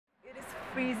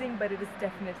freezing, but it is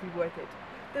definitely worth it.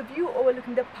 The view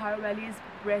overlooking the Paro Valley is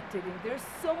breathtaking. There's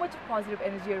so much positive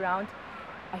energy around.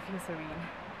 I feel serene.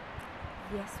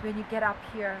 Yes, when you get up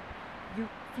here, you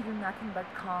feel nothing but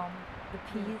calm, the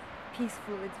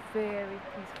peaceful. It's very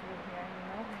peaceful here, you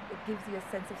know. It gives you a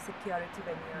sense of security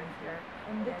when you're here.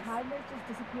 And the tiredness just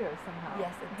disappears somehow.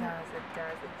 Yes, it does. It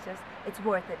does. It's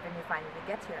worth it when you finally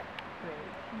get here.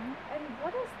 Great. And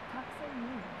what does Taktsang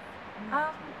mean?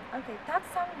 Okay,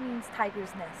 Taktsang means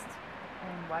tiger's nest.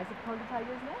 And why is it called the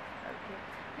tiger's nest? Okay,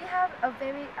 we have a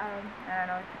very I don't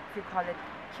know if you call it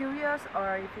curious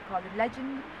or if you call it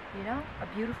legend, you know, a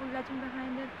beautiful legend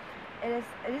behind it. It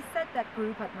is said that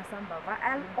Guru Padmasambhava,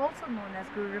 also known as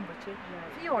Guru Rinpoche,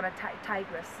 flew on a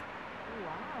tigress. Oh,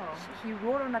 wow. He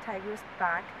rode on a tigress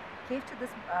back, came to this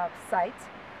site,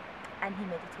 and he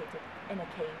meditated in a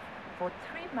cave for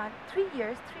 3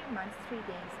 years, 3 months, 3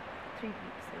 days, 3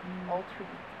 weeks, all 3.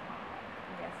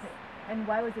 Yes. And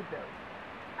why was it built?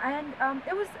 And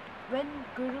it was when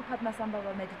Guru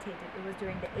Padmasambhava meditated. It was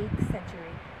during the 8th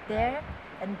century there,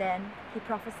 and then he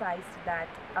prophesied that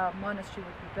a monastery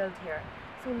would be built here.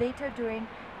 So later during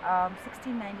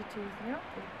 1692, you know,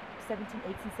 17th,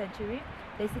 18th century,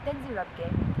 Desitenzi Rabge,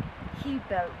 he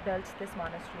built this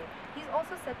monastery. He's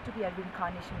also said to be a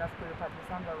reincarnation of Guru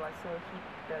Padmasambhava, so he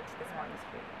built this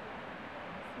monastery.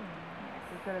 Yes.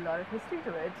 It's got a lot of history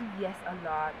to it. Yes, a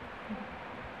lot.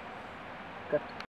 Good.